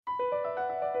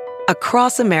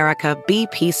Across America,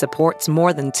 BP supports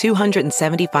more than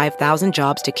 275,000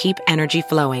 jobs to keep energy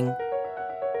flowing.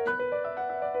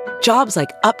 Jobs like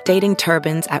updating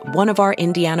turbines at one of our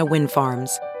Indiana wind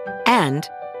farms and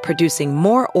producing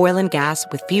more oil and gas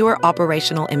with fewer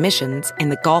operational emissions in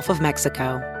the Gulf of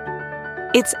Mexico.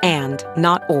 It's and,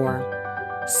 not or.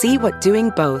 See what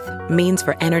doing both means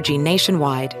for energy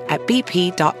nationwide at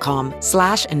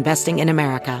bp.com/investing in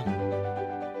America.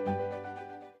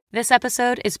 This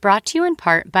episode is brought to you in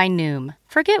part by Noom.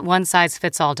 Forget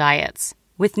one-size-fits-all diets.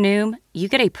 With Noom, you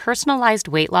get a personalized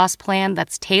weight loss plan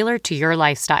that's tailored to your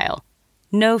lifestyle.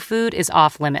 No food is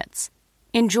off limits.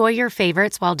 Enjoy your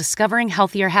favorites while discovering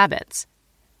healthier habits.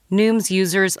 Noom's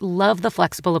users love the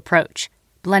flexible approach,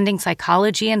 blending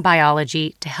psychology and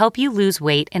biology to help you lose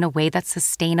weight in a way that's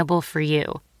sustainable for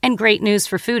you. And great news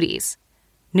for foodies.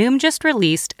 Noom just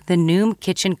released the Noom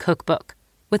Kitchen Cookbook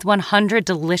with 100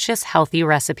 delicious, healthy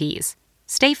recipes.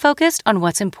 Stay focused on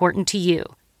what's important to you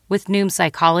with Noom's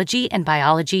psychology and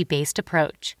biology-based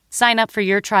approach. Sign up for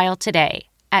your trial today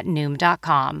at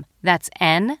Noom.com. That's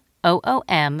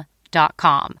NOOM.com.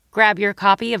 Grab your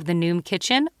copy of the Noom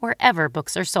Kitchen wherever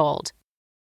books are sold.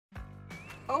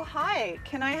 Oh, hi.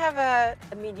 Can I have a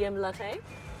medium latte?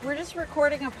 We're just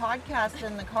recording a podcast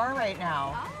in the car right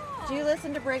now. Oh. Do you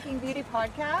listen to Breaking Beauty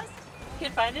podcast? You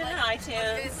can find it on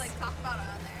iTunes. Talk about it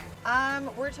on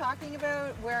there. We're talking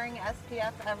about wearing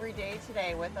SPF every day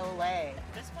today with Olay.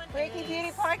 This one Breaking Beauty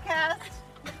podcast.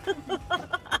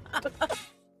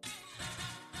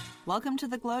 Welcome to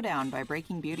the Glowdown by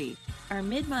Breaking Beauty. Our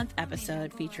mid-month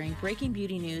episode featuring Breaking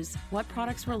Beauty news, what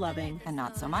products we're loving, And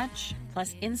not so much.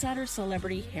 plus insider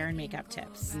celebrity hair and makeup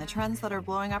tips. And the trends that are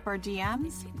blowing up our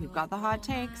DMs, we've got the hot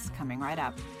takes coming right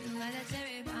up.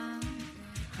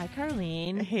 Hi,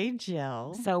 Carlene. Hey,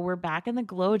 Jill. So we're back in the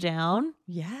Glowdown.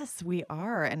 Yes, we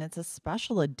are. And it's a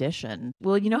special edition.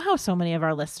 Well, you know how so many of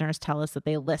our listeners tell us that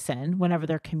they listen whenever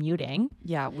they're commuting?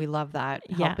 Yeah, we love that.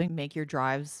 Yeah. Helping make your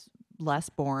drives less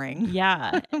boring.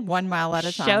 Yeah. 1 mile at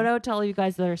a time. Shout out to all you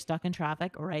guys that are stuck in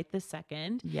traffic right this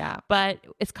second. Yeah. But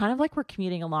it's kind of like we're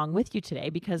commuting along with you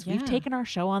today because we've Yeah. taken our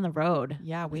show on the road.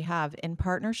 Yeah, we have. In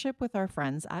partnership with our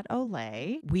friends at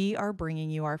Olay, we are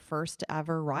bringing you our first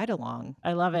ever ride along.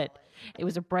 I love it. It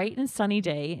was a bright and sunny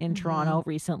day in Toronto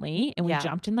recently, and we Yeah.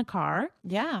 jumped in the car.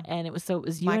 Yeah. And it was you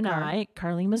My and car. I.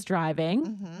 Carlene was driving.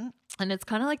 Mm-hmm. And it's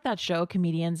kind of like that show,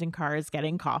 Comedians in Cars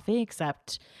Getting Coffee,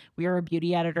 except we are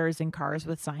beauty editors in cars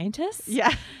with scientists.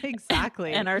 Yeah,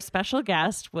 exactly. And our special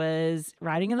guest was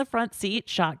riding in the front seat,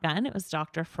 shotgun. It was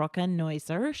Dr. Frauke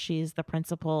Neuser. She's the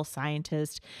principal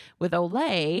scientist with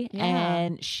Olay, Yeah.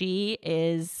 and she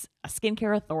is a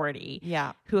skincare authority.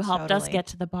 Yeah, who helped us totally. get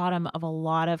to the bottom of a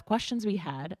lot of questions we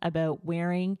had about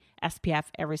wearing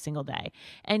SPF every single day.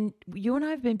 And you and I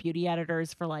have been beauty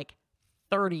editors for like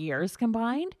 30 years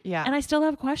combined. Yeah. And I still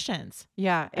have questions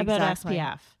Yeah, about exactly.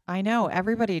 SPF. I know.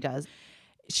 Everybody does.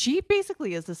 She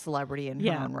basically is a celebrity in her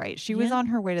Yeah. own right. She was Yeah. on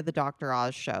her way to the Dr.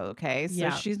 Oz show. Okay. So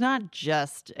Yeah. she's not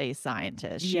just a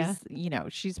scientist. She's, Yeah.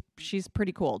 she's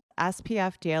pretty cool.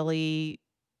 SPF daily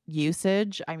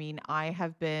usage. I mean, I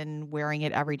have been wearing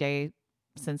it every day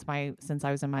since I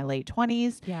was in my late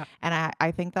 20s. Yeah. And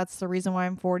I think that's the reason why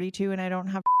I'm 42 and I don't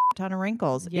have a ton of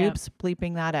wrinkles. Yeah. Oops,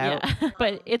 bleeping that out. Yeah.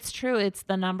 But it's true. It's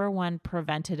the number one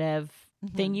preventative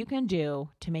thing Mhm. you can do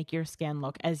to make your skin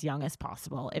look as young as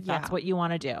possible. If that's Yeah. what you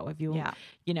want to do, if you, Yeah.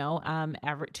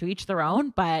 to each their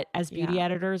own. But as beauty Yeah.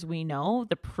 editors, we know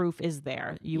the proof is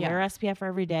there. You Yeah. wear SPF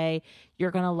every day, you're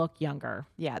going to look younger.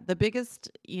 Yeah, the biggest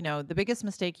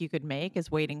mistake you could make is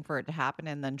waiting for it to happen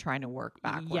and then trying to work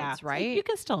backwards, right? You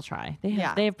can still try. They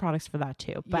Yeah. have products for that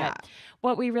too. But Yeah.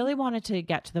 what we really wanted to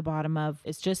get to the bottom of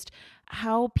is just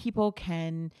how people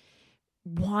can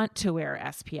want to wear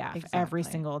SPF every Exactly.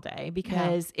 single day,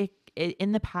 because it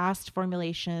in the past,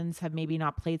 formulations have maybe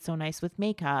not played so nice with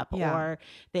makeup, Yeah. or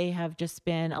they have just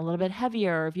been a little bit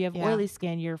heavier. If you have Yeah. oily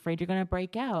skin, you're afraid you're going to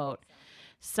break out.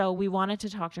 So we wanted to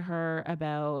talk to her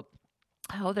about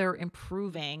how they're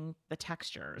improving the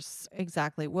textures.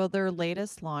 Exactly. Well, their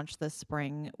latest launch this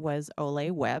spring was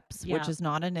Olay Whips, Yeah. which is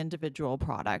not an individual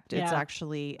product. It's Yeah.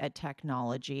 actually a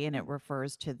technology, and it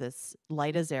refers to this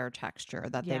light as air texture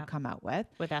that Yeah. they've come out with.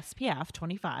 With SPF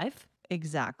 25.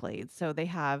 Exactly. So they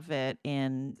have it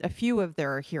in a few of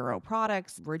their hero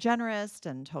products, Regenerist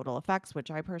and Total Effects, which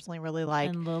I personally really like.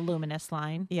 And the Luminous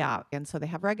line. Yeah. And so they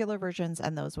have regular versions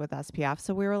and those with SPF.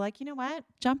 So we were like, you know what?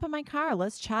 Jump in my car.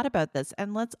 Let's chat about this.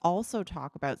 And let's also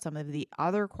talk about some of the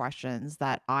other questions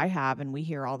that I have and we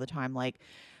hear all the time. Like,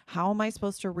 how am I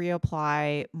supposed to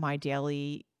reapply my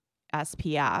daily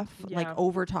SPF like Yeah.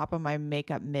 over top of my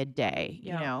makeup midday,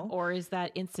 you know? Or is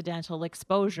that incidental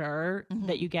exposure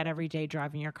that you get every day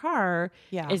driving your car?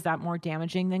 Yeah. Is that more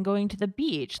damaging than going to the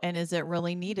beach? And is it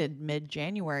really needed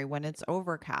mid-January when it's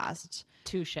overcast?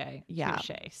 Touche. Yeah.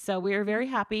 Touche. So we're very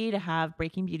happy to have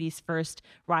Breaking Beauty's first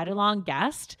ride along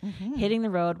guest hitting the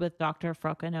road with Dr.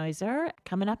 Frauke Neuser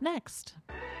coming up next.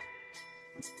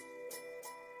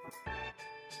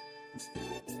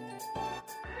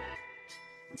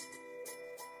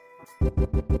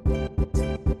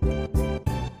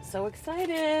 So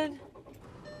excited.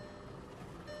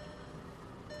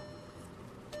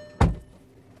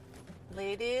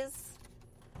 Ladies.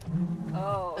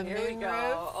 Oh, The here we moon go.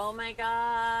 roof. Oh my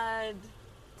God.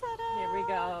 Here we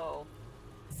go.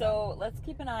 So let's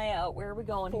keep an eye out. Where are we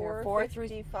going here?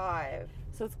 455.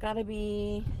 So it's got to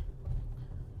be.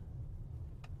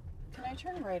 Can I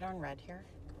turn right on red here?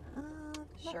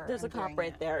 Sure. There's a I'm cop doing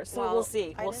right it. there. So Well, we'll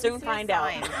see. I We'll didn't soon see a find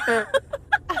out. sign.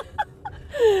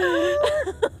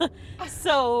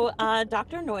 So,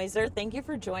 Dr. Neuser, thank you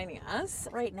for joining us.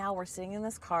 Right now, we're sitting in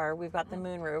this car. We've got the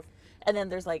moonroof, and then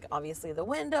there's like obviously the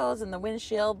windows and the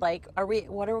windshield. Like,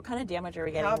 what kind of damage are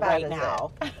we getting How bad right is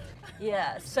now?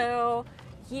 Yeah, so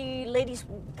you ladies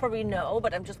probably know,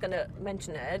 but I'm just going to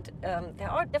mention it. There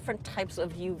are different types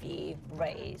of UV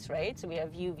rays, right? So we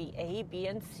have UVA, B,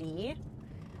 and C.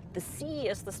 The C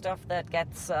is the stuff that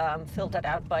gets filtered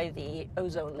out by the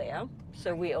ozone layer.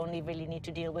 So we only really need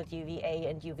to deal with UVA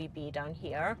and UVB down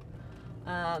here.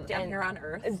 Down here on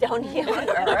Earth. Down here on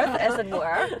Earth, as it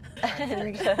were.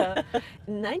 And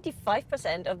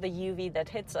 95% of the UV that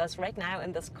hits us right now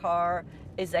in this car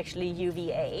is actually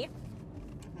UVA.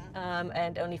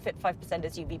 And only 5%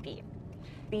 is UVB.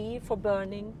 B for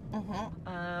burning,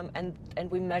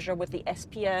 and we measure with the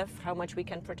SPF how much we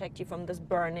can protect you from this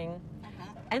burning.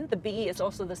 And the B is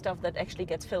also the stuff that actually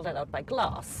gets filtered out by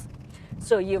glass.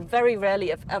 So you're very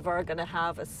rarely, if ever, going to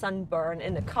have a sunburn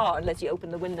in a car unless you open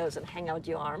the windows and hang out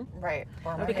your arm. Right.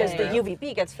 Or my Because the hair.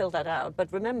 UVB gets filtered out.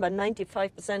 But remember,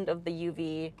 95% of the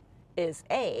UV is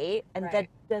A, and that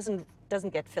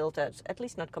doesn't get filtered, at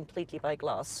least not completely by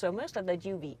glass. So most of that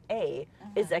UVA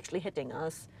is actually hitting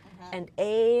us. And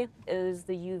A is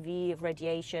the UV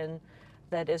radiation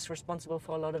that is responsible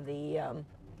for a lot of the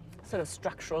sort of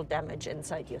structural damage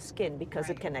inside your skin because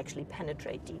it can actually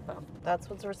penetrate deeper. That's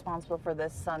what's responsible for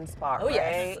this sunspot. Oh,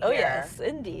 yes. right Oh, here. yes,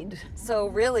 indeed. So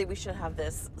really, we should have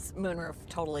this moonroof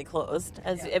totally closed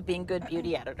as being good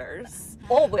beauty editors.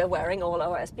 Or we're wearing all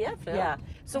our SPF now. Yeah.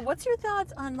 So what's your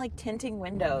thoughts on like tinting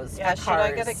windows? Yeah, for should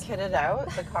I get cars? it kitted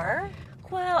out, the car?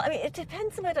 Well, I mean, it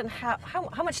depends a bit on how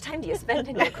much time do you spend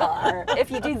in your car.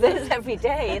 If you do this every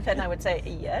day, then I would say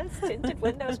yes, tinted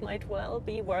windows might well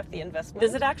be worth the investment.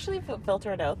 Does it actually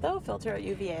filter it out though? Filter out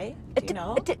UVA? Do you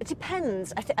know? It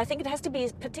depends. I think it has to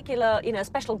be particular,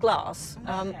 special glass,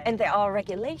 and there are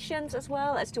regulations as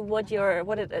well as to what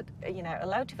it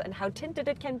allowed to and how tinted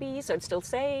it can be, so it's still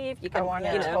safe. You I can, want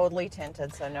it totally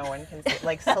tinted so no one can see,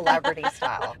 like celebrity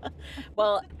style.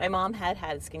 Well, my mom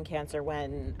had skin cancer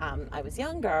when I was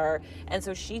younger, and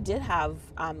so she did have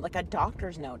like a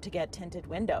doctor's note to get tinted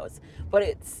windows, but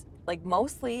it's like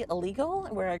mostly illegal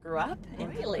where I grew up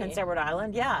in Prince Edward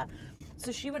Island. Yeah,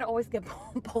 so she would always get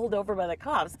pulled over by the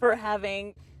cops for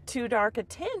having too dark a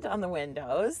tint on the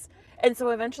windows. And so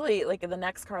eventually, like in the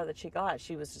next car that she got,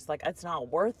 she was just like, it's not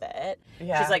worth it.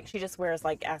 Yeah. She's like, she just wears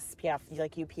like SPF,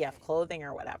 like UPF clothing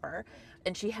or whatever.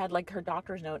 And she had like her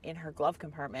doctor's note in her glove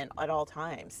compartment at all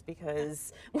times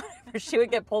because whenever she would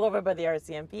get pulled over by the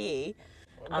RCMP,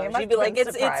 must she'd be have like, been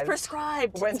it's surprised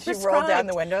prescribed. When it's she rolled down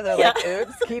the prescribed." window, they're Yeah. like,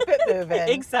 oops, keep it moving.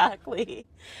 Exactly.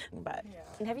 But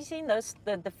And have you seen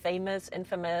the famous,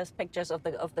 infamous pictures of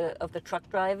the truck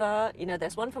driver?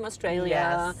 There's one from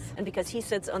Australia, Yes. and because he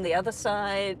sits on the other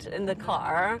side in the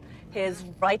car, his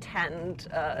right hand,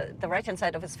 the right hand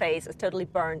side of his face is totally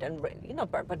burned and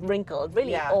not burnt, but wrinkled,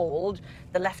 really Yeah. old.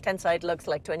 The left hand side looks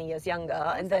like 20 years younger,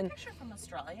 and then. picture from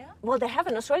Australia? Well, they have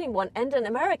an Australian one and an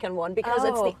American one because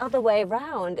it's the Oh. other way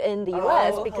around in the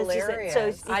US. Oh, Because hilarious. so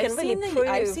you I've can really seen prove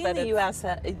I've seen that the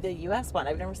it's- US one.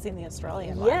 I've never seen the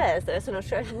Australian one. Yes, there's an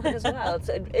Australian one as well.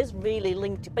 So it is really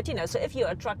linked. But so if you're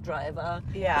a truck driver,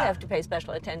 you Yeah. have to pay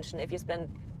special attention. If you spend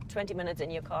 20 minutes in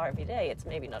your car every day, it's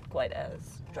maybe not quite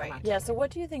as dramatic. Yeah, so what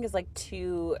do you think is like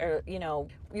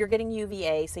you're getting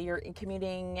UVA, so you're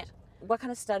commuting. What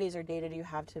kind of studies or data do you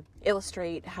have to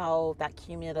illustrate how that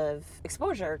cumulative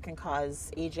exposure can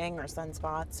cause aging or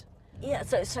sunspots? Yeah,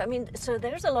 so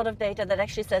there's a lot of data that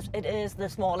actually says it is the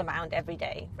small amount every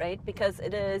day, right? Because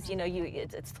it is,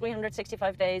 it's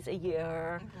 365 days a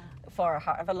year for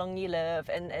however long you live,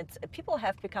 and people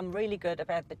have become really good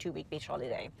about the 2-week beach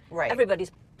holiday. Right.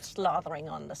 Everybody's slathering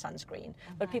on the sunscreen.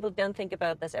 But people don't think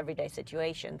about this everyday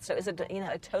situation. So is it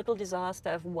a total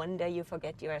disaster if one day you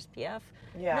forget your SPF?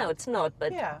 Yeah. No, it's not.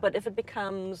 But if it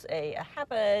becomes a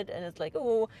habit and it's like,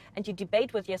 oh, and you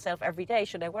debate with yourself every day,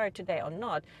 should I wear it today or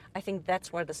not? I think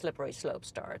that's where the slippery slope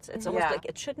starts. It's almost like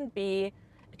it shouldn't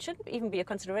even be a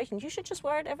consideration. You should just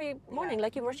wear it every morning,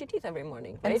 like you brush your teeth every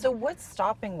morning. Right? And so what's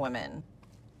stopping women?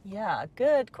 Yeah,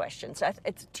 good question. So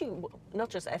it's two, not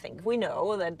just I think, we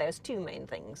know that there's two main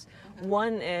things.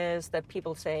 One is that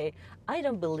people say, I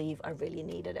don't believe I really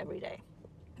need it every day.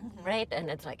 Right?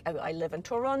 And it's like, I live in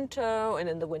Toronto, and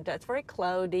in the winter it's very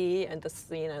cloudy, and the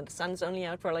sun's only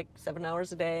out for like 7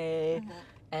 hours a day.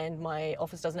 And my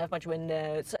office doesn't have much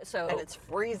windows, so And it's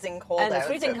freezing cold and out. it's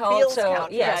freezing so it cold, feels so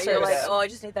yeah, So you're like, counterintuitive. oh, I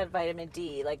just need that vitamin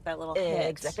D, like that little hit.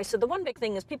 Exactly. So the one big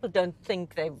thing is people don't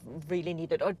think they really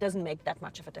need it, or it doesn't make that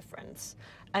much of a difference.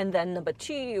 And then number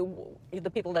two, the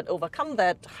people that overcome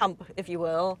that hump, if you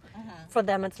will, for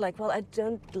them it's like, well, I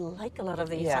don't like a lot of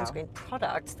these sunscreen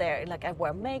products. They're like, I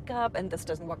wear makeup, and this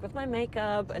doesn't work with my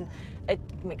makeup, and it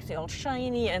makes me all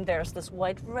shiny, and there's this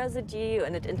white residue,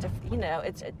 and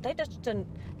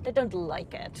they don't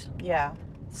like it. Yeah.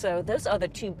 So those are the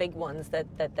two big ones that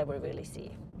we really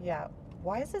see. Yeah.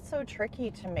 Why is it so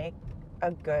tricky to make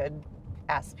a good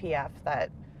SPF that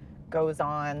goes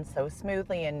on so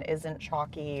smoothly and isn't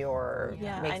chalky or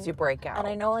makes you break out? And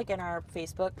I know, like, in our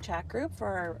Facebook chat group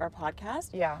for our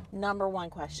podcast, number one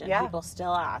question people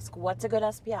still ask, what's a good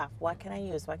SPF? What can I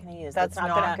use? What can I use? That's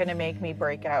not going to make me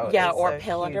break out. Yeah, It's or a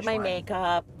pill under huge my one.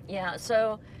 makeup. Yeah,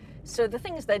 so the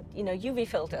thing is that, UV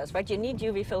filters, right? You need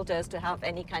UV filters to have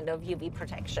any kind of UV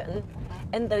protection.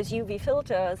 And those UV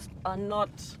filters are not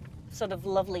sort of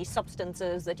lovely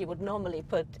substances that you would normally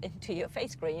put into your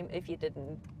face cream if you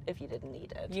didn't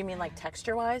need it. You mean like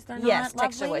texture-wise they're Yes, not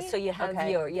texture-wise. lovely? So you have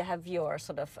Okay. your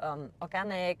sort of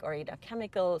organic or either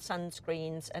chemical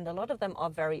sunscreens, and a lot of them are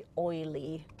very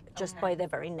oily just by their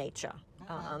very nature.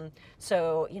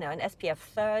 So, an SPF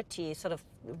 30 sort of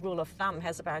rule of thumb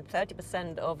has about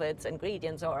 30% of its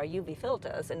ingredients are UV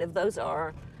filters, and if those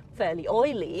are fairly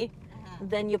oily,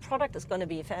 then your product is going to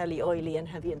be fairly oily and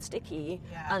heavy and sticky,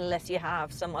 unless you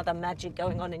have some other magic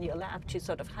going on in your lab to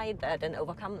sort of hide that and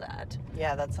overcome that.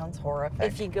 Yeah, that sounds horrific.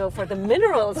 If you go for the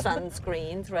mineral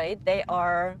sunscreens, right, they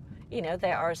are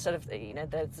sort of,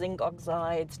 the zinc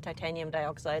oxides, titanium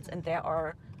dioxides, and there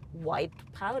are white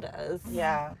powders.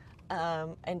 Yeah.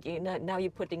 And now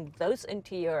you're putting those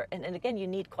into and again, you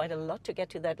need quite a lot to get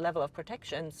to that level of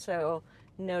protection. So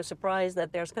no surprise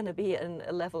that there's going to be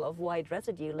a level of white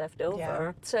residue left over.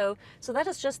 Yeah. So that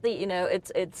is just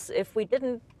it's if we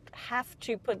didn't have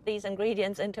to put these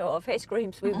ingredients into our face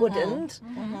creams, we wouldn't.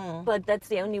 But that's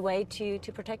the only way to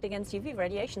protect against UV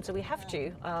radiation. So we have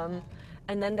to.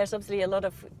 And then there's obviously a lot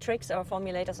of tricks our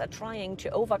formulators are trying to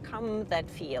overcome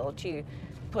that feel, to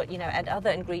put, add other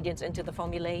ingredients into the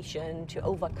formulation to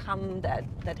overcome that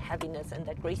heaviness and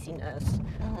that greasiness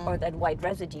or that white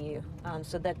residue,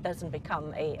 so that doesn't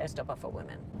become a stopper for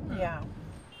women. Yeah.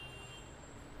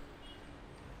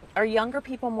 Are younger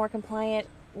people more compliant?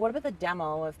 What about the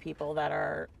demo of people that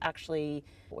are actually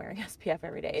wearing SPF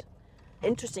every day?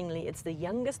 Interestingly, it's the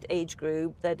youngest age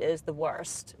group that is the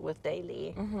worst with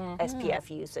daily SPF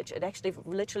usage. It actually,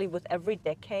 literally with every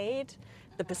decade,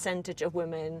 the percentage of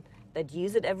women that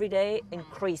use it every day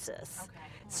increases.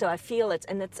 So I feel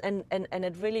and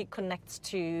it really connects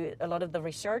to a lot of the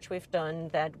research we've done,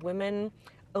 that women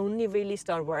only really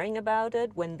start worrying about it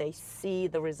when they see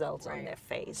the results on their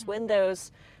face, when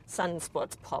those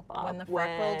sunspots pop up. When the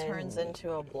freckle turns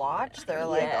into a blotch, they're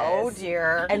like, oh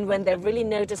dear. And when they really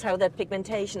notice how that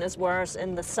pigmentation is worse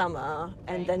in the summer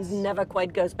and then never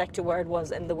quite goes back to where it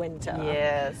was in the winter.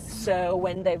 Yes. So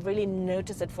when they really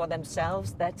notice it for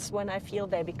themselves, that's when I feel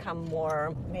they become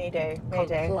more Mayday.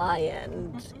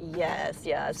 compliant. Yes,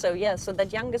 yeah. So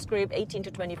that youngest group, 18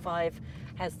 to 25,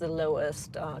 has the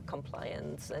lowest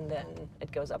compliance, and then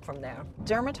it goes up from there.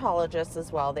 Dermatologists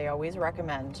as well, they always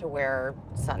recommend to wear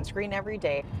sunscreen every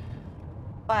day.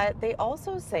 But they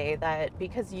also say that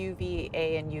because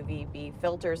UVA and UVB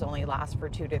filters only last for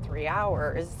 2 to 3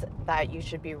 hours, that you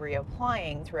should be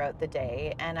reapplying throughout the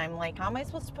day. And I'm like, how am I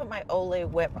supposed to put my Olay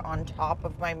whip on top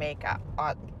of my makeup,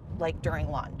 like during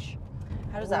lunch?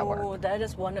 How does that work? Oh, that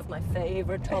is one of my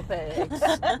favorite topics.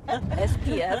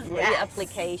 SPF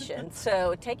reapplication.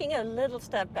 So taking a little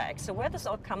step back. So where this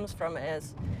all comes from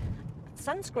is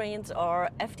sunscreens are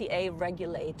FDA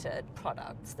regulated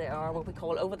products. They are what we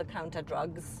call over-the-counter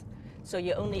drugs. So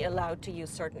you're only allowed to use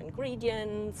certain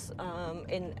ingredients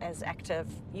as active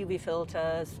UV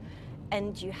filters,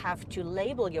 and you have to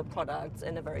label your products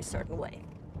in a very certain way.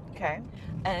 Okay.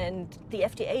 And the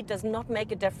FDA does not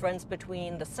make a difference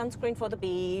between the sunscreen for the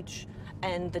beach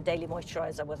and the daily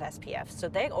moisturizer with SPF. So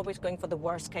they're always going for the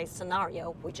worst case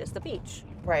scenario, which is the beach.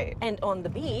 Right. And on the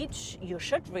beach, you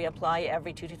should reapply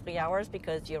every 2 to 3 hours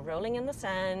because you're rolling in the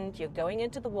sand, you're going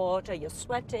into the water, you're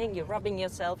sweating, you're rubbing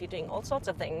yourself, you're doing all sorts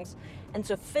of things. And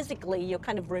so physically, you're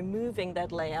kind of removing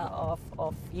that layer of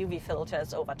UV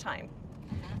filters over time.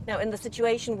 Now, in the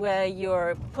situation where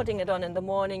you're putting it on in the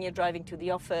morning, you're driving to the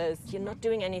office, you're not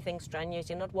doing anything strenuous,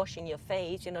 you're not washing your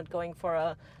face, you're not going for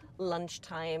a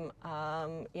lunchtime,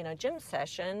 gym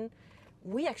session,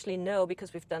 we actually know,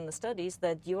 because we've done the studies,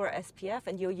 that your SPF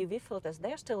and your UV filters,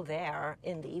 they're still there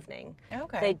in the evening.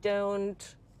 Okay. They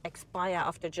don't expire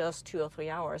after just 2 or 3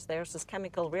 hours. There's this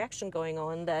chemical reaction going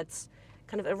on that's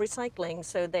kind of a recycling.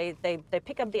 So they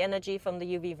pick up the energy from the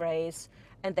UV rays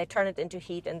and they turn it into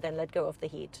heat and then let go of the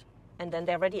heat. And then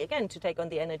they're ready again to take on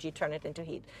the energy, turn it into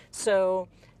heat. So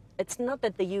it's not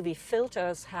that the UV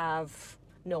filters have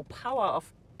no power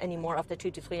anymore after 2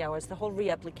 to 3 hours. The whole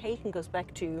reapplication goes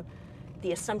back to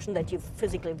the assumption that you've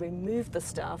physically removed the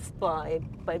stuff by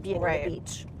being on the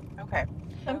beach. Okay.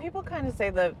 Some people kind of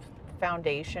say the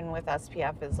foundation with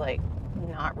SPF is like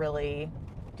not really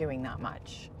doing that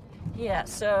much. Yeah,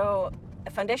 so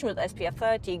a foundation with SPF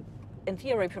 30 in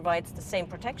theory provides the same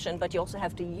protection, but you also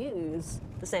have to use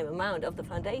the same amount of the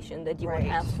foundation that you would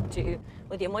have to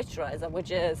with your moisturizer, which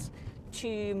is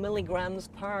 2 milligrams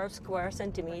per square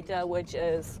centimeter, which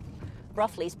is,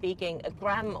 roughly speaking, a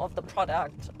gram of the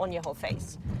product on your whole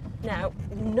face. Now,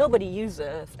 nobody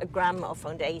uses a gram of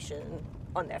foundation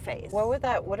on their face.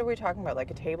 What are we talking about? Like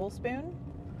a tablespoon?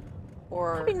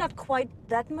 Or Probably not quite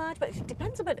that much, but it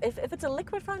depends a bit. If it's a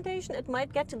liquid foundation, it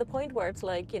might get to the point where it's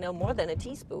like, more than a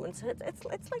teaspoon. So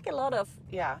it's like a lot of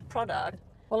product.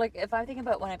 Well, like if I think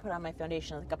about when I put on my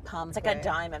foundation, like a pump, it's like a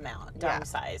dime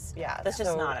size. Yeah, that's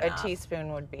just not enough. A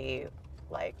teaspoon would be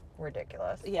like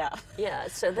ridiculous. Yeah. Yeah,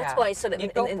 so that's why sort of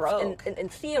in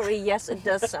theory, yes, it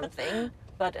does something,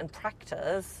 but in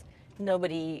practice,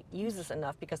 nobody uses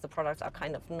enough because the products are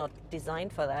kind of not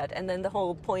designed for that. And then the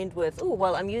whole point with,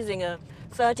 I'm using a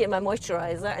 30 in my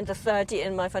moisturizer and the 30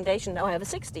 in my foundation, now I have a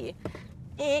 60.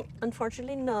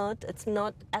 Unfortunately not. It's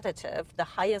not additive. The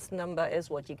highest number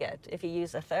is what you get. If you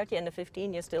use a 30 and a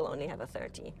 15, you still only have a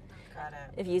 30. Got it.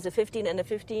 If you use a 15 and a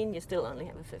 15, you still only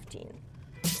have a 15.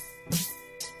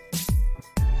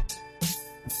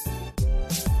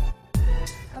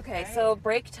 Okay, so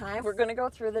break time. We're going to go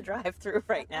through the drive-through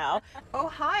right now. Oh,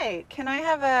 hi. Can I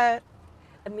have a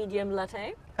medium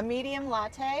latte? A medium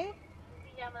latte?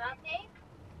 Medium latte?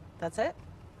 That's it?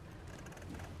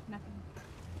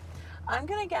 I'm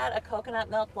going to get a coconut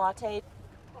milk latte.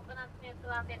 Coconut milk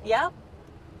latte? Yep.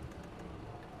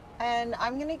 And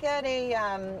I'm going to get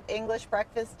a English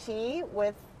breakfast tea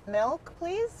with milk,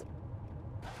 please.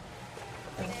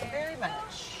 Thank you very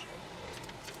much.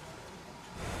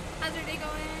 How's your day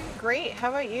going? Great. How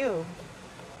about you?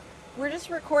 We're just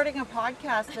recording a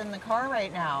podcast in the car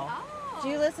right now. Oh. Do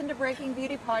you listen to Breaking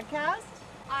Beauty podcast?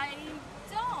 I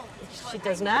don't. She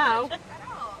does now. I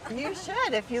don't. You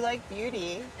should if you like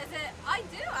beauty. Is it? I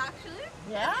do actually.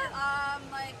 Yeah? Is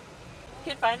it, like,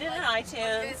 You can find it on what do you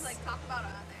iTunes. guys like talk about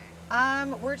on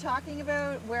there? We're talking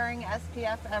about wearing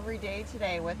SPF every day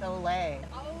today with Olay.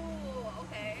 Oh,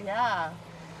 okay. Yeah.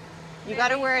 You got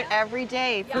to wear it every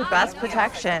day for Yeah, best no,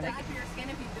 protection. It's bad for your skin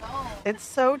if you don't. It's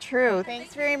so true.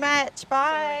 Thanks very much.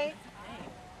 Bye.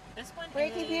 This one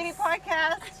Breaking is... Beauty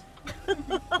podcast.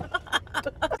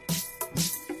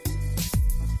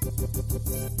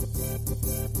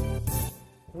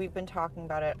 We've been talking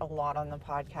about it a lot on the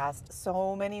podcast.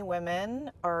 So many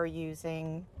women are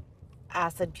using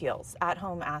acid peels,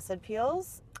 at-home acid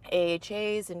peels,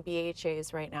 AHAs and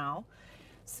BHAs right now.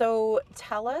 So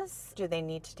tell us, do they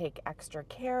need to take extra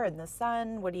care in the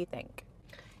sun? What do you think?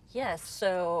 Yes,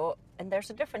 and there's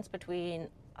a difference between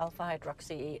alpha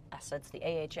hydroxy acids, the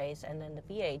AHAs, and then the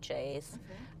BHAs.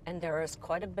 And there is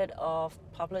quite a bit of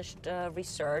published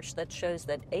research that shows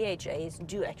that AHAs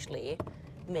do actually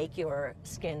make your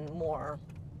skin more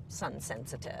sun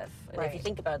sensitive. And if you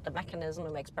think about the mechanism,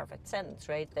 it makes perfect sense,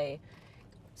 right? They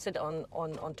sit on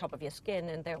top of your skin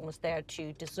and they're almost there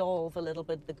to dissolve a little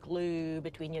bit the glue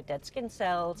between your dead skin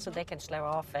cells so they can slur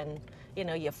off and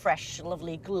your fresh,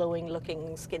 lovely, glowing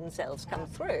looking skin cells come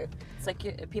through. It's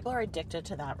like people are addicted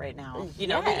to that right now. The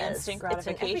Yes, instant it's in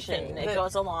gratification. everything. It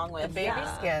goes along with The baby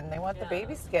skin. They want the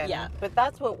baby skin. Yeah. But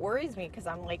that's what worries me because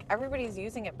I'm like, everybody's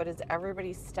using it, but is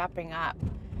everybody stepping up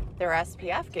their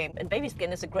SPF game? And baby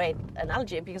skin is a great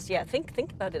analogy because,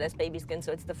 think about it as baby skin.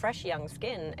 So it's the fresh, young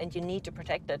skin, and you need to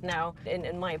protect it. Now,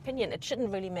 in my opinion, it shouldn't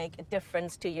really make a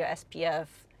difference to your SPF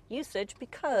usage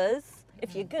because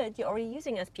if you're good, you're already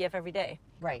using SPF every day.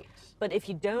 Right. But if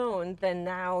you don't, then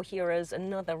now here is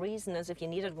another reason, as if you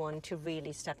needed one, to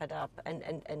really step it up.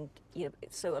 And you know,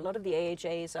 so a lot of the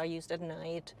AHAs are used at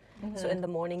night. So in the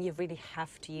morning, you really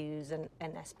have to use an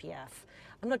SPF.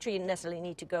 I'm not sure you necessarily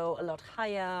need to go a lot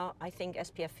higher. I think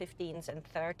SPF 15s and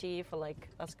 30 for like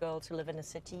us girls who live in a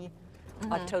city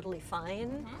are totally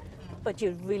fine. But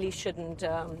you really shouldn't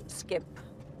skip.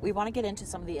 We want to get into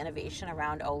some of the innovation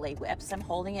around Olay whips. I'm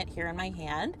holding it here in my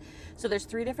hand. So there's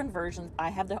 3 different versions. I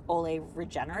have the Olay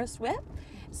Regenerous whip.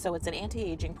 So it's an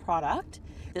anti-aging product.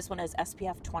 This one is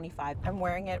SPF 25. I'm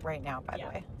wearing it right now, by the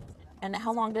way. And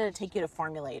how long did it take you to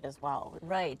formulate as well?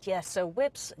 Right, yes. So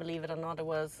whips, believe it or not, it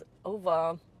was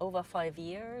over 5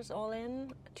 years all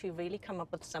in to really come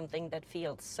up with something that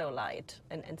feels so light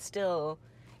and still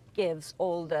gives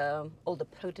all the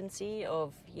potency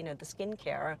of, you know, the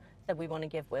skincare that we want to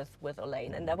give with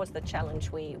Olay. And that was the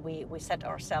challenge we set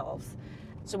ourselves.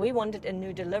 So we wanted a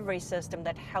new delivery system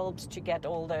that helps to get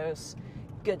all those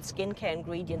good skincare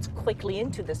ingredients quickly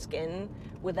into the skin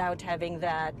without having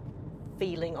that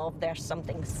feeling of there's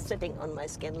something sitting on my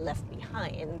skin left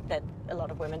behind that a lot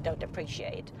of women don't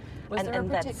appreciate.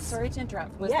 Sorry to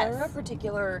interrupt. Was there a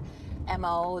particular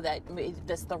MO that made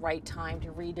this the right time to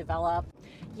redevelop?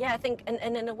 Yeah, I think, and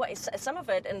in a way, some of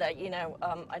it, and you know,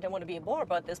 I don't want to be a bore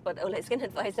about this, but Olay Skin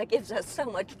Advisor gives us so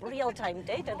much real-time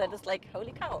data that is like,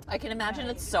 holy cow. I can imagine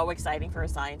it's so exciting for a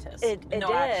scientist. It is.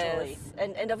 Actually.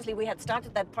 And obviously we had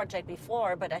started that project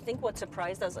before, but I think what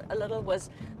surprised us a little was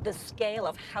the scale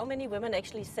of how many women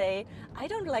actually say, I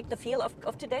don't like the feel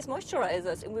of today's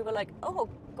moisturizers. And we were like, oh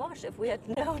gosh, if we had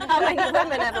known how many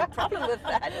women have a problem with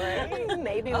that,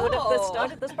 maybe we would have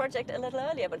started this project a little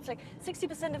earlier. But it's like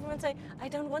 60% of women say, I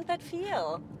don't want that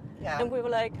feel. Yeah. And we were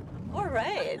like, all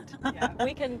right,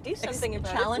 we can do something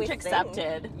about challenge it.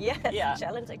 Accepted. Yes,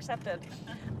 challenge accepted.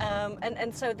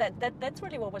 And so that's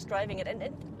really what was driving it.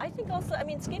 And I think also, I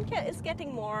mean, skincare is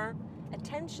getting more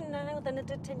attention now than it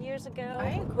did 10 years ago.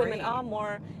 I agree. Women are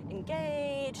more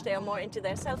engaged, they are more into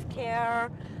their self-care.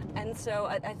 And so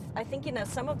I think, you know,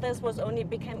 some of this was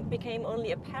became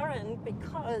only apparent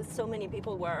because so many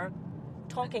people were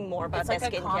talking more about their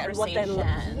skincare and what they look.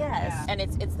 Yes, and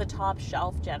it's the top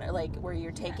shelf like where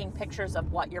you're taking pictures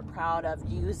of what you're proud of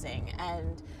using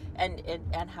and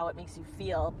how it makes you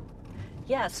feel.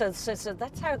 Yeah, so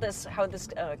that's how this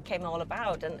came all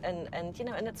about, and you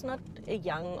know, and it's not a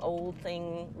young old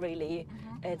thing really.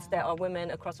 There are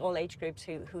women across all age groups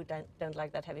who don't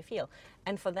like that heavy feel,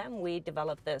 and for them we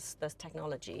developed this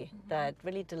technology that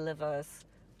really delivers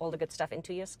all the good stuff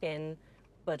into your skin,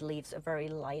 but leaves a very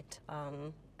light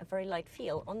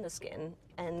feel on the skin.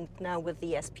 And now with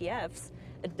the SPFs,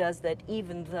 it does that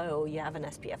even though you have an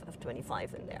SPF of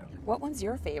 25 in there. What one's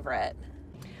your favorite?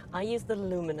 I use the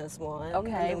luminous one.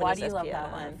 Okay, why do you love SPF.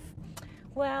 that one?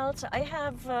 Well, so I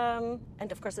have,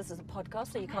 and of course this is a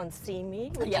podcast, so you can't see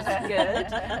me, which is good.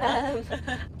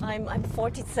 I'm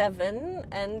 47,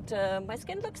 and my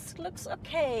skin looks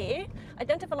okay. I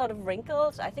don't have a lot of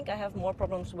wrinkles. I think I have more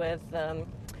problems with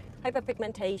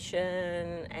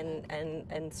hyperpigmentation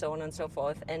and so on and so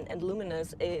forth. And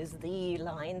luminous is the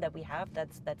line that we have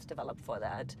that's developed for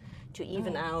that, to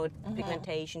even out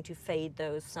pigmentation, to fade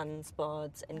those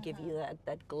sunspots and give you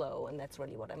that glow, and that's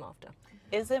really what I'm after.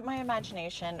 Is it my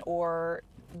imagination, or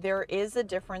there is a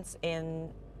difference in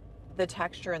the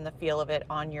texture and the feel of it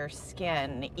on your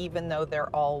skin, even though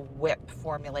they're all whip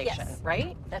formulation,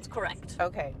 right? That's correct.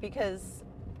 Okay, because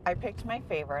I picked my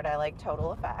favorite. I like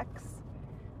Total Effects.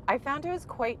 I found it was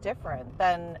quite different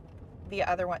than the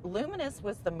other one. Luminous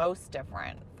was the most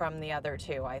different from the other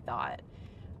two, I thought.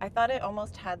 I thought it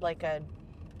almost had like a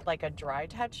dry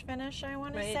touch finish, I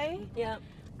want to say. Yeah.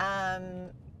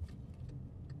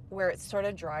 Where it sort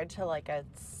of dried to like a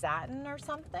satin or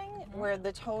something, where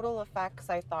the Total Effects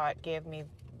I thought gave me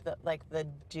the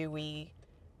dewy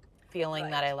feeling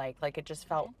that I like. Like it just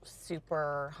felt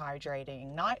super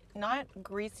hydrating, not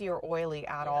greasy or oily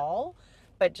at all,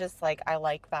 but just like I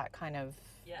like that kind of.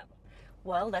 Yeah.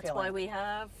 Well, that's feeling. why we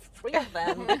have 3 of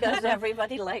them, because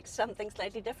everybody likes something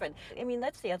slightly different. I mean,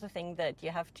 that's the other thing that you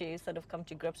have to sort of come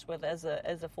to grips with as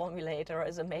a formulator,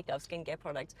 as a maker of skincare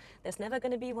products. There's never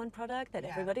going to be one product that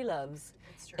everybody loves.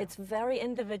 That's true. It's very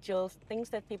individual, things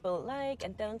that people like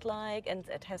and don't like, and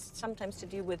it has sometimes to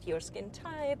do with your skin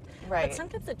type. Right. But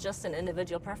sometimes it's just an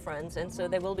individual preference, and so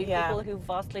there will be people who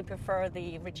vastly prefer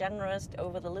the Regenerous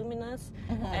over the Luminous,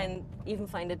 and even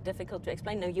find it difficult to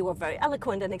explain. No, you were very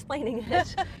eloquent in explaining it.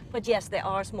 But yes, there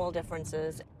are small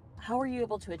differences. How were you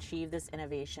able to achieve this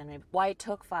innovation? Why it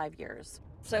took 5 years?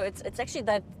 So it's actually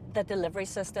that delivery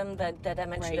system that I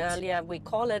mentioned earlier. We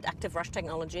call it active rush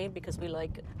technology because we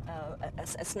like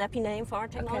a snappy name for our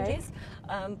technologies.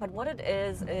 But what it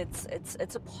is,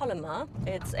 it's a polymer.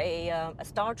 It's a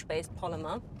starch-based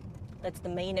polymer. That's the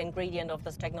main ingredient of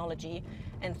this technology.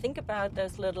 And think about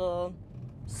those little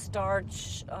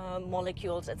starch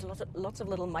molecules. It's lots of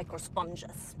little micro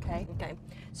sponges. Okay.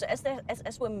 So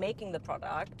as we're making the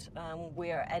product,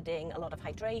 we're adding a lot of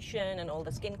hydration and all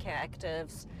the skincare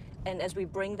actives. And as we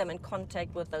bring them in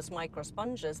contact with those micro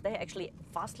sponges, they actually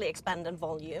vastly expand in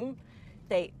volume.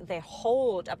 They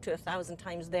hold up to 1,000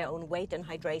 times their own weight in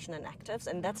hydration and actives,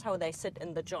 and that's how they sit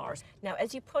in the jars. Now,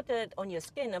 as you put it on your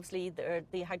skin, obviously the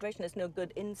hydration is no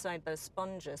good inside those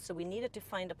sponges, so we needed to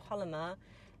find a polymer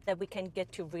that we can get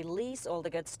to release all the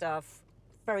good stuff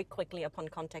very quickly upon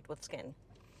contact with skin.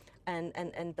 And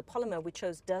the polymer we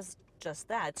chose does just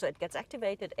that. So it gets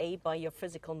activated, by your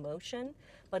physical motion,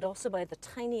 but also by the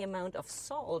tiny amount of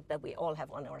salt that we all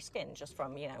have on our skin, just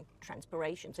from,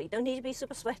 transpiration. So you don't need to be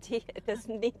super sweaty. It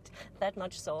doesn't need that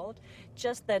much salt.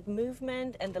 Just that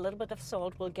movement and a little bit of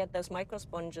salt will get those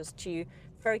microsponges to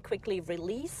very quickly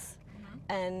release,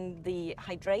 and the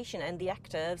hydration and the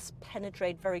actives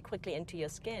penetrate very quickly into your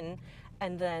skin.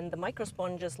 And then the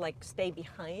microsponges stay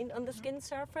behind on the skin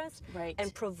surface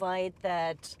and provide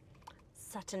that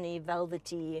satiny,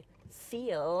 velvety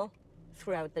feel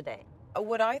throughout the day.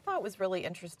 What I thought was really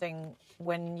interesting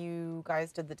when you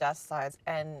guys did the desk size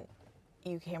and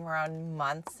you came around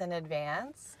months in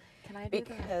advance. Can I do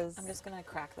because I'm just going to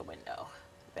crack the window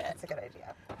a bit. That's a good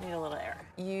idea. Need a little air.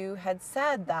 You had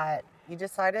said that you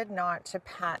decided not to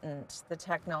patent the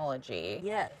technology.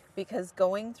 Yes. Because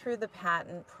going through the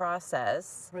patent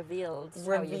process revealed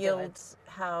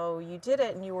how you did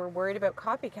it, and you were worried about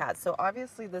copycats. So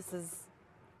obviously this is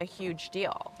a huge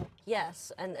deal.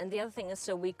 Yes, and the other thing is,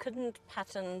 so we couldn't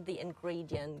patent the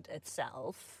ingredient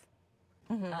itself.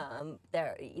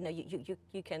 There,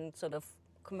 you can sort of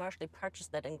commercially purchase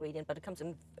that ingredient, but it comes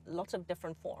in lots of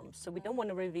different forms. So we don't want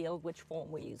to reveal which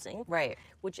form we're using,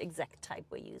 which exact type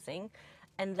we're using.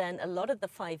 And then a lot of the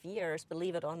 5 years,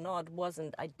 believe it or not,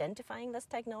 wasn't identifying this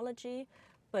technology,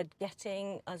 but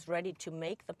getting us ready to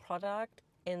make the product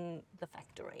in the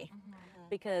factory.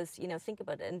 Because, think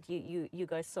about it, and you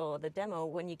guys saw the demo,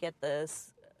 when you get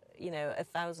this,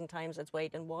 1,000 times its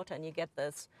weight in water, and you get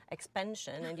this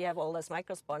expansion, and you have all those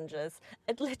microsponges,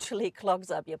 it literally clogs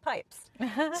up your pipes.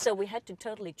 So we had to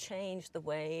totally change the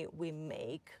way we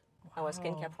make our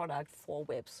skincare product for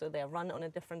whips. So they're run on a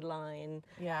different line,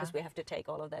 because we have to take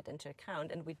all of that into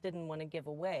account, and we didn't want to give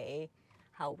away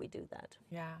how we do that.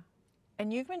 Yeah.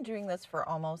 And you've been doing this for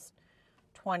almost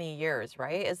 20 years,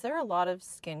 right? Is there a lot of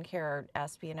skincare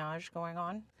espionage going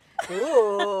on?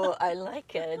 Ooh, I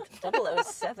like it.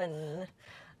 007.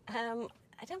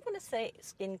 I don't want to say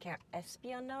skincare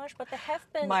espionage, but there have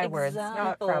been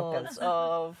examples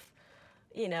of,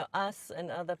 us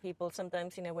and other people.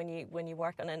 Sometimes, when you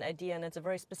work on an idea and it's a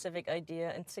very specific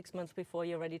idea, and 6 months before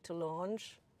you're ready to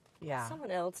launch,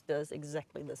 someone else does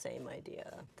exactly the same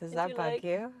idea. Does that bug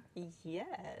you?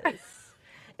 Yes.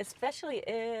 Especially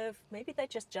if maybe they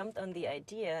just jumped on the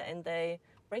idea and they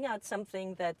bring out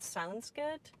something that sounds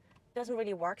good, doesn't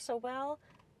really work so well,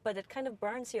 but it kind of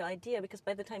burns your idea, because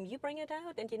by the time you bring it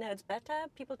out and it's better,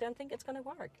 people don't think it's going to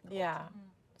work. Yeah.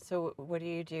 So what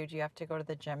do? Do you have to go to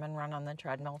the gym and run on the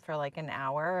treadmill for like an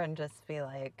hour and just be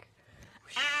like...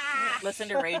 Listen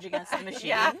to Rage Against the Machine?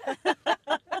 Yeah,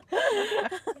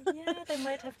 there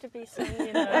might have to be some,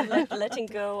 letting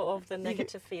go of the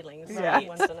negative feelings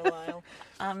once in a while.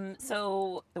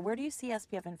 So where do you see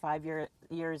SPF in 5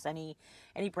 years? Any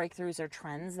breakthroughs or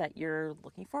trends that you're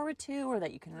looking forward to or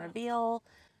that you can reveal?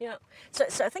 Yeah, so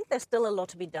I think there's still a lot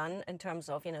to be done in terms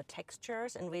of,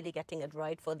 textures and really getting it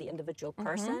right for the individual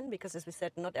person, because as we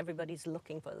said, not everybody's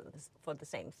looking for the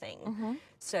same thing.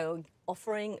 So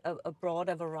offering a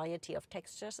broader variety of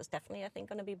textures is definitely, I think,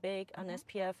 going to be big on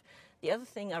SPF. The other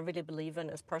thing I really believe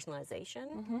in is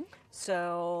personalization.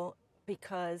 So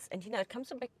because, and it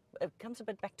comes a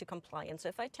bit back to compliance. So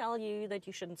if I tell you that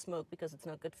you shouldn't smoke because it's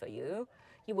not good for you,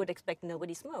 you would expect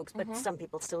nobody smokes, but some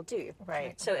people still do.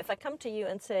 Right. So if I come to you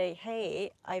and say,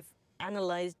 hey, I've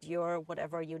analyzed your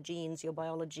genes, your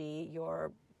biology,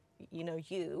 your,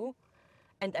 you,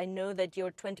 and I know that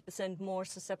you're 20% more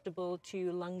susceptible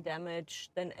to lung damage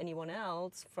than anyone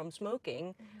else from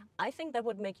smoking, I think that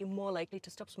would make you more likely to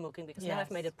stop smoking, because now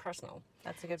I've made it personal.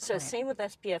 That's a good point. So same with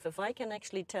SPF. If I can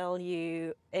actually tell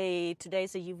you, A,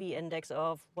 today's a UV index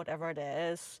of whatever it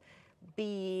is,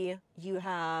 B, you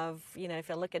have,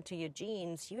 if I look into your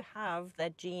genes, you have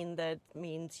that gene that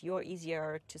means you're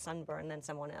easier to sunburn than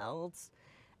someone else.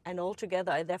 And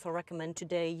altogether, I therefore recommend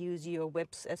today use your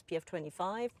WIP's SPF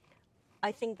 25.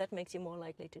 I think that makes you more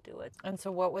likely to do it. And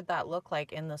so what would that look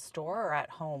like in the store or at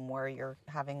home where you're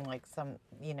having like some,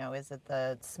 is it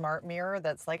the smart mirror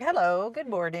that's like, hello, good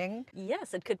morning?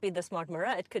 Yes, it could be the smart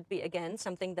mirror. It could be, again,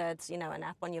 something that's, an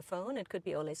app on your phone. It could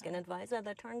be Olay Skin Advisor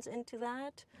that turns into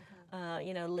that.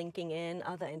 Linking in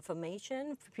other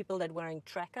information. For people that are wearing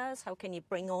trackers, how can you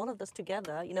bring all of this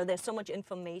together? There's so much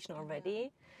information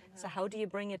already. So how do you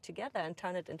bring it together and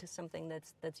turn it into something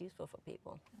that's useful for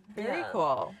people? Very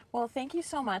cool. Well, thank you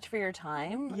so much for your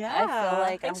time. Yeah. I feel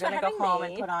like Thanks I'm for going to go having home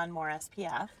and me. put on more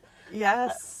SPF.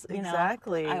 Yes, You know,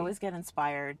 exactly. I always get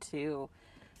inspired to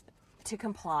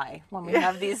comply when we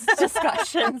have these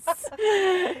discussions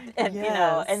and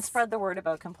and spread the word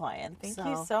about compliance. Thank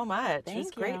you so much. It was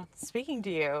Thank great you. speaking to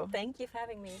you. Thank you for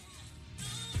having me.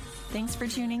 Thanks for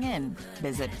tuning in.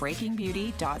 Visit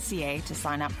breakingbeauty.ca to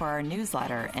sign up for our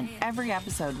newsletter, and every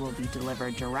episode will be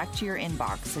delivered direct to your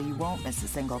inbox so you won't miss a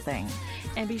single thing.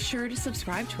 And be sure to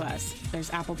subscribe to us. There's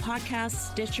Apple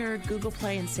Podcasts, Stitcher, Google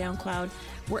Play, and SoundCloud,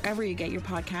 wherever you get your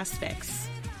podcast fix.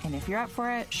 And if you're up for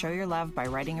it, show your love by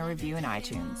writing a review in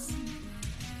iTunes.